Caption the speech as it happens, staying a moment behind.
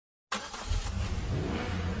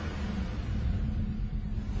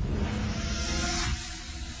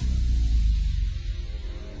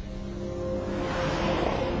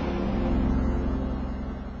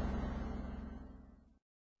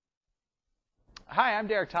Hi, I'm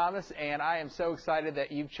Derek Thomas, and I am so excited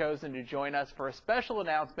that you've chosen to join us for a special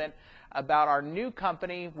announcement about our new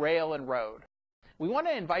company, Rail and Road. We want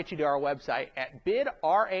to invite you to our website at bidrar.com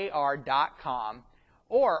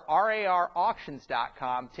or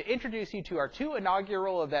rarauctions.com to introduce you to our two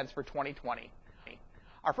inaugural events for 2020.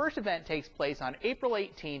 Our first event takes place on April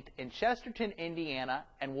 18th in Chesterton, Indiana,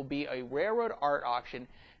 and will be a railroad art auction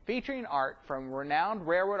featuring art from renowned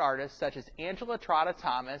railroad artists such as Angela Trotta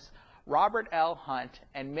Thomas, Robert L. Hunt,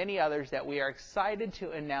 and many others that we are excited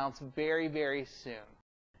to announce very, very soon.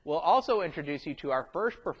 We'll also introduce you to our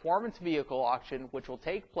first performance vehicle auction, which will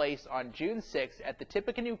take place on June 6th at the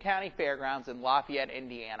Tippecanoe County Fairgrounds in Lafayette,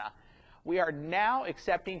 Indiana. We are now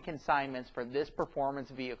accepting consignments for this performance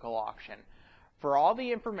vehicle auction. For all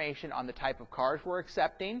the information on the type of cars we're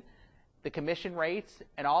accepting, the commission rates,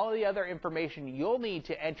 and all of the other information you'll need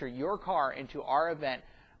to enter your car into our event,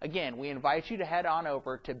 again, we invite you to head on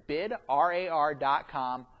over to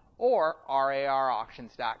bidrar.com or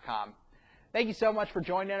rarauctions.com. Thank you so much for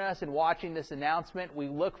joining us and watching this announcement. We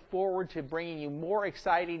look forward to bringing you more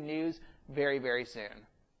exciting news very, very soon.